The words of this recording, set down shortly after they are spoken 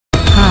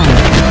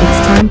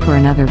time for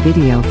another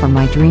video from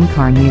my Dream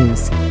Car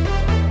News.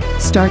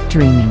 Start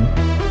dreaming.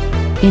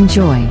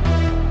 Enjoy.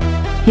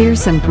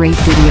 Here's some great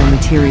video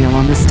material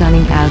on the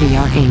stunning Audi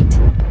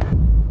R8.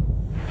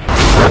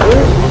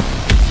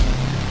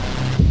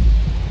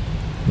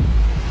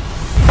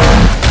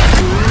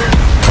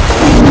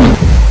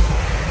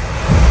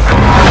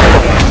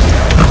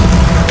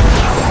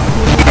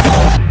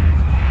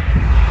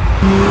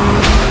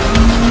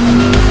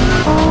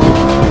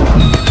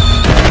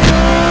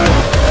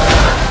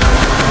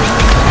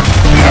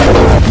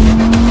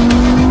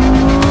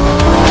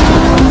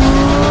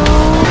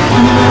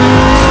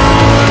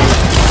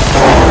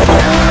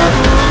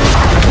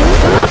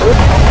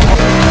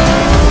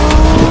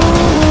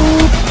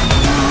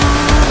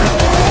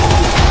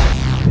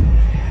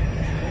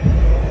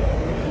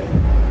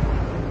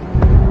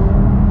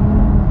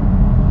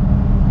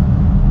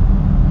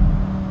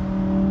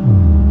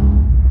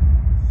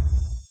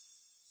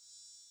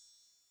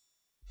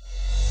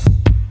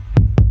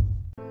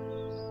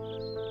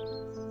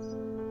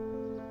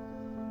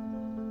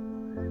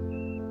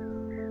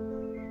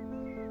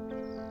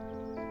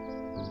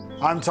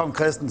 I'm Tom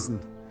Kristensen.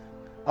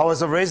 I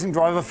was a racing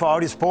driver for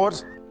Audi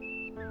Sport.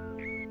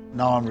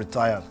 Now I'm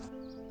retired.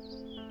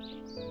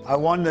 I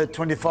won the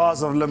 24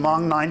 Hours of Le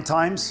Mans 9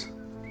 times.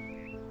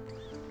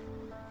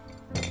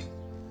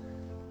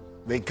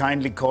 They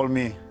kindly call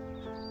me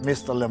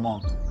Mr. Le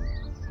Mans.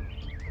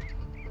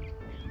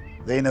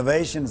 The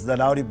innovations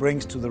that Audi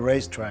brings to the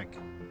racetrack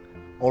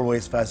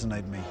always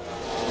fascinate me.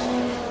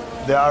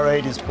 The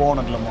R8 is born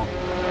at Le Mans.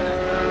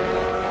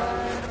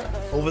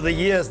 Over the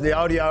years, the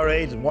Audi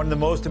R8 won the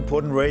most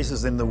important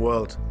races in the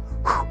world.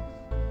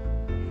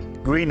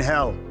 Green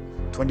Hell,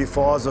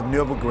 24 Hours of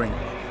Nürburgring,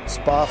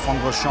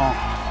 Spa-Francorchamps.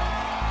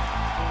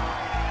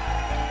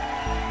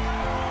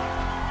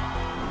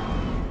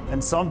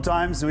 And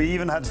sometimes we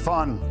even had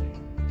fun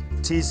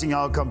teasing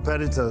our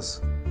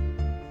competitors.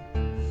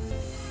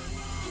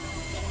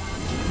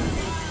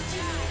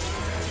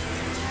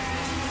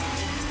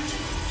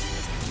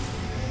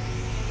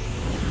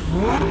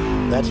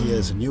 That year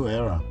is a new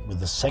era with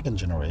the second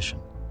generation,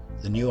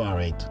 the new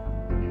R8.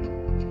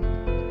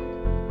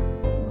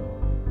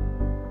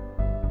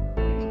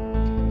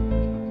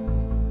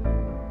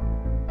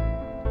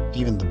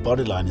 Even the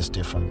body line is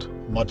different,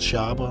 much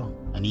sharper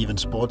and even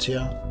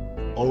sportier,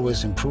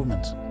 always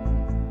improvement.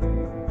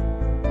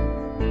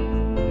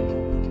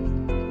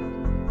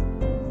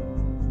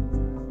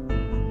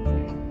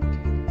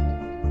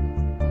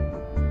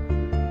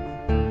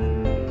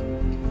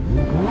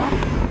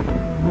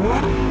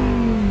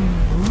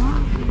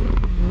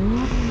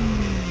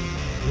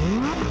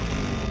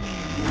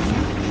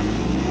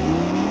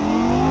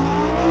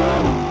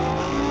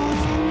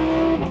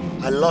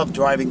 I love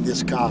driving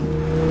this car.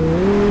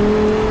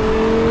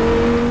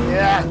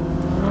 Yeah.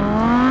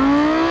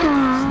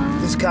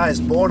 This car is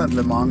born at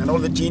Le Mans and all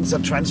the genes are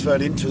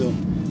transferred into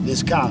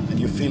this car and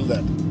you feel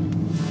that.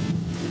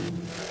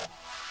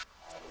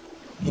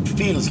 It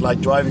feels like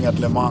driving at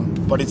Le Mans,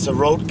 but it's a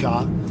road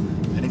car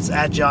and it's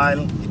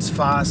agile, it's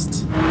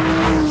fast.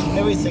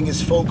 Everything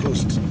is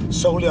focused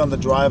solely on the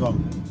driver.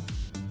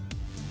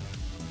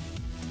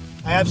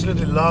 I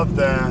absolutely love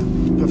the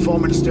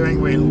performance steering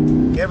wheel.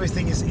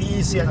 Everything is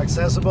easy and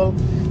accessible.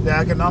 The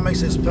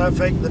ergonomics is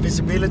perfect. The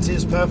visibility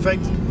is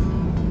perfect.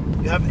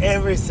 You have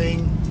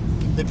everything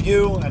in the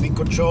view and in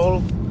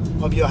control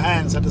of your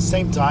hands. At the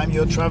same time,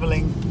 you're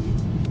traveling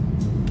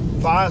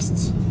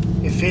fast,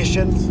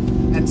 efficient,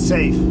 and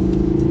safe.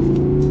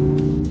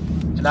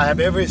 And I have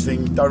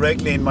everything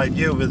directly in my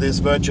view with this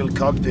virtual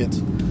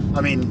cockpit.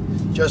 I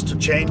mean, just to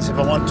change if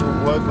I want to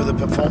work with a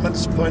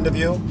performance point of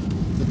view,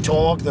 the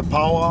torque, the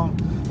power,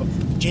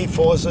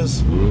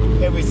 G-forces,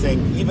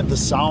 everything, even the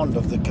sound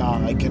of the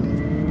car I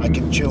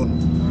can tune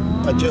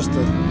by just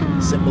a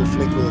simple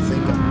flick with a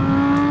finger.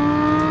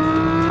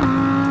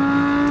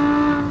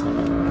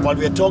 While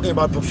we are talking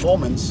about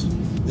performance,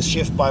 the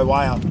shift by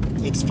wire,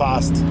 it's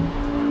fast.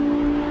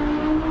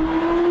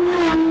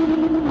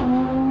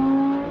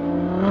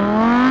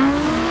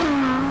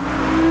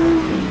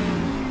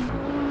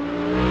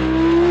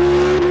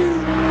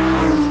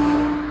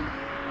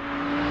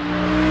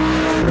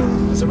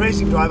 As a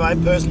racing driver, I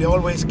personally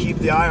always keep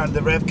the eye on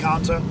the rev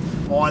counter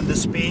or on the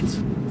speed.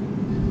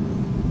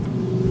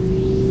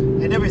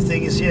 And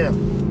everything is here.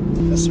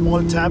 A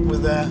small tap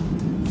with a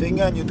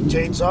finger and you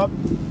change up.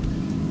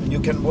 And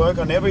you can work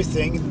on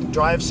everything.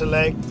 Drive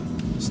select,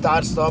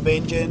 start stop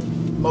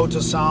engine,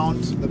 motor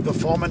sound, the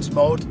performance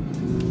mode.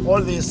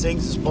 All these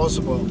things is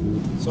possible.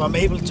 So I'm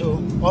able to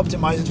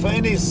optimize it for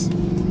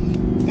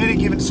any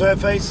given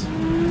surface,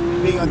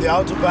 being on the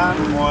Autobahn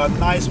or a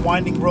nice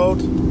winding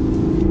road.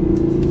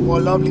 Or a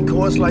lovely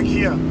course like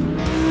here.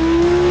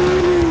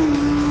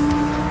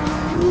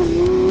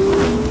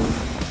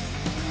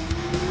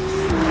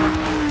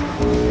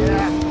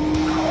 Yeah.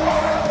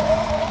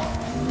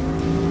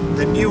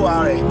 The new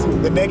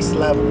R8, the next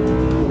level.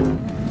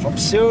 From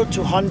 0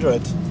 to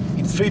 100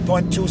 in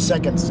 3.2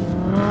 seconds.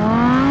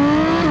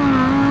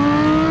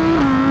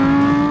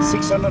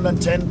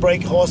 610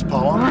 brake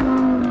horsepower.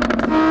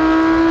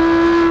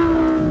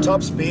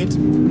 top speed.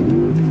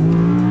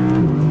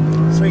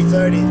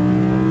 330.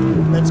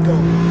 Let's go.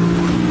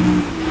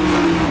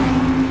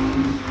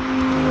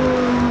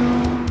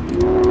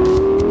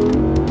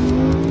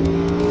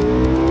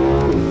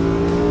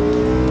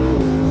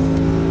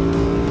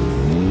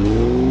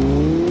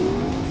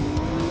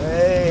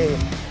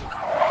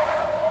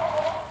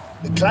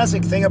 The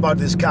classic thing about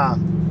this car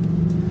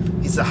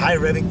is the high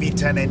revving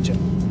V10 engine.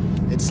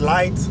 It's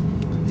light,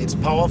 it's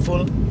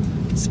powerful,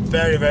 it's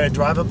very, very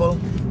drivable,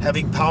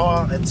 having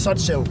power at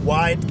such a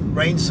wide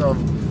range of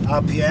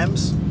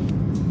RPMs.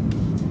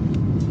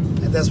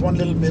 And there's one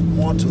little bit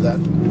more to that.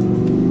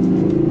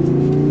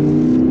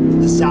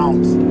 The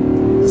sound.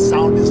 The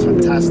sound is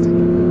fantastic.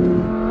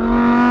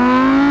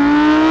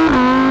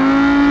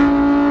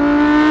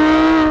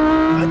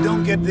 I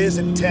don't get this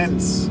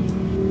intense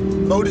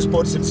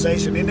motorsport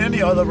sensation in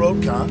any other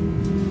road car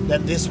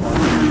than this one.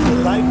 The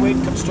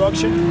lightweight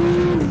construction,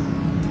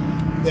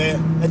 the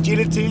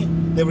agility,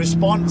 the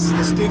response,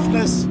 the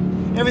stiffness,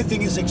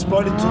 everything is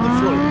exploited to the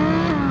full.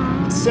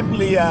 It's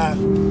simply a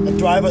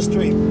driver's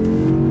dream.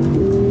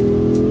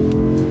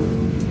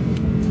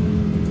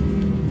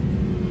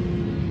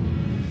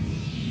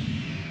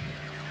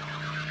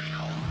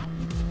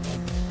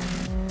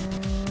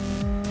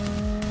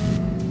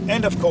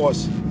 And of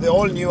course, the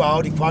all-new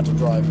Audi Quattro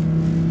drive.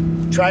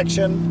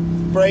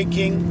 Traction,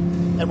 braking,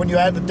 and when you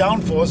add the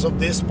downforce of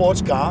this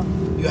sports car,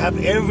 you have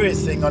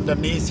everything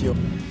underneath you.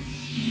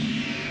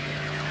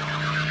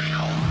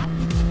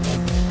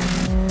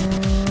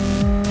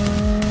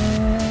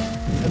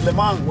 At Le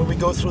Mans, when we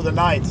go through the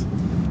night,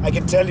 I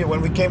can tell you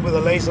when we came with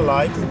a laser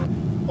light,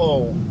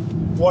 oh,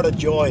 what a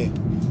joy.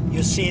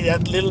 You see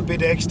that little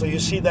bit extra, you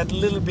see that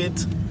little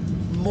bit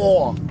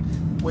more,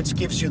 which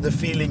gives you the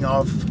feeling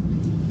of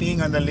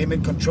being on the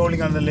limit,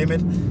 controlling on the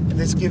limit, and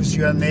this gives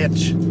you an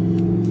edge.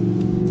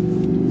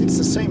 It's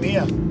the same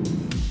here.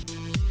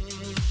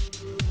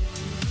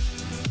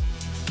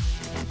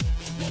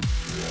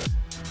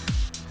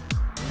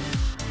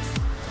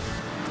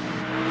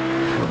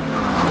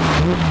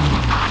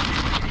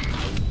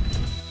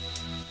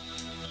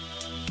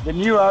 The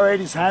new R8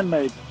 is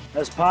handmade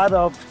as part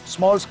of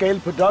small-scale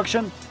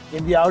production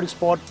in the Audi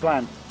Sport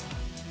plant.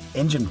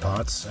 Engine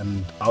parts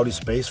and Audi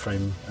space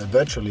frame are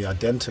virtually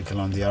identical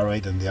on the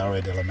R8 and the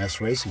R8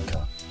 LMS racing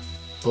car.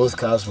 Both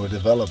cars were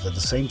developed at the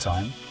same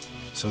time,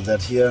 so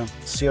that here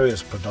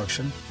serious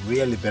production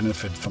really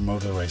benefit from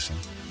motor racing,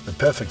 the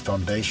perfect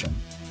foundation.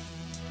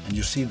 And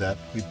you see that,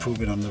 we prove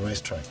it on the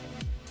racetrack.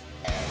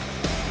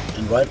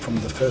 And right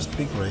from the first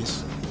big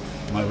race,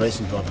 my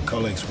racing driver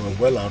colleagues were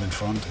well out in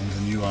front in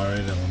the new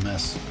R8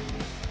 LMS.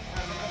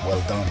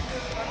 Well done.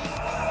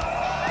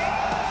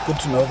 Good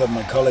to know that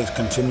my colleagues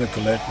continue to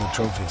collect the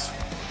trophies.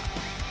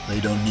 They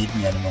don't need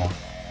me anymore.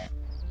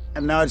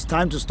 And now it's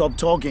time to stop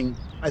talking.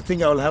 I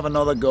think I will have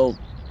another go.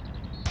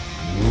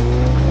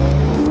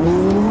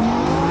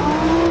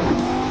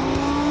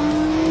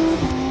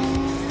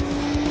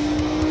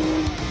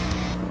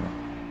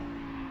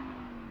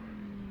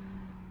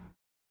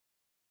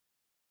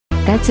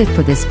 That's it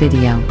for this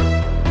video.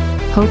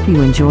 Hope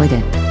you enjoyed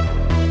it.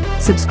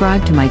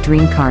 Subscribe to my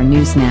Dream Car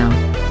News now.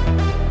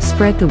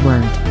 Spread the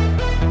word.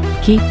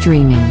 Keep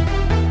dreaming.